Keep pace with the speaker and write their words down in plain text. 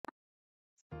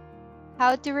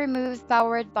How to remove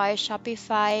powered by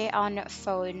Shopify on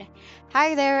phone.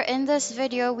 Hi there, in this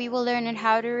video we will learn on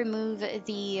how to remove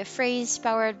the phrase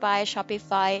powered by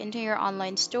Shopify into your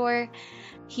online store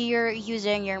here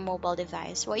using your mobile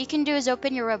device. What you can do is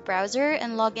open your web browser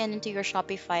and log in into your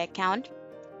Shopify account.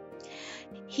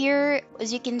 Here,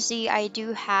 as you can see, I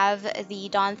do have the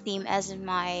Dawn theme as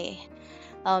my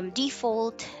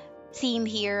default theme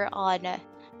here on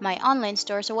my online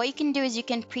store. So what you can do is you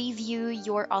can preview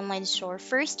your online store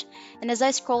first, and as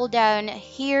I scroll down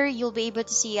here, you'll be able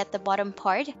to see at the bottom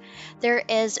part there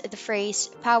is the phrase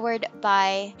powered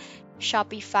by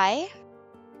Shopify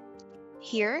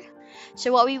here.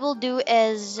 So what we will do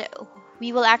is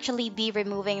we will actually be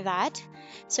removing that.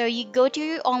 So you go to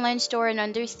your online store and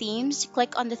under themes,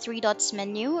 click on the three dots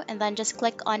menu and then just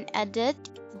click on edit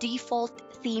default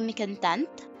theme content.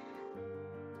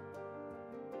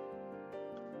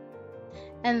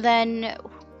 And then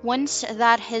once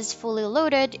that is fully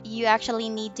loaded, you actually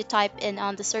need to type in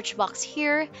on the search box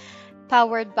here,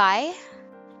 powered by.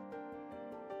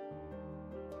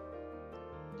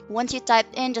 Once you type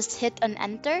in, just hit on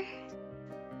enter.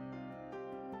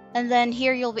 And then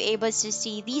here you'll be able to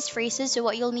see these phrases. So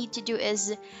what you'll need to do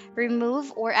is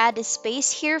remove or add a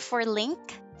space here for link,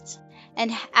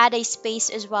 and add a space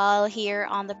as well here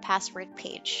on the password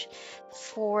page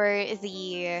for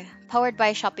the powered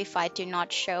by Shopify to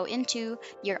not show into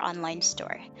your online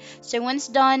store. So once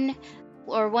done,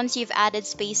 or once you've added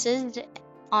spaces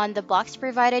on the box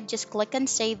provided, just click on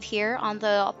save here on the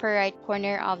upper right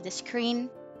corner of the screen.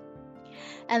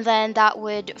 And then that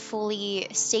would fully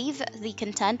save the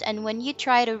content. And when you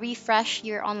try to refresh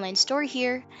your online store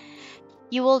here,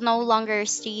 you will no longer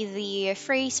see the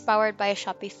phrase powered by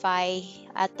Shopify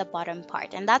at the bottom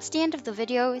part. And that's the end of the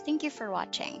video. Thank you for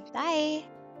watching. Bye!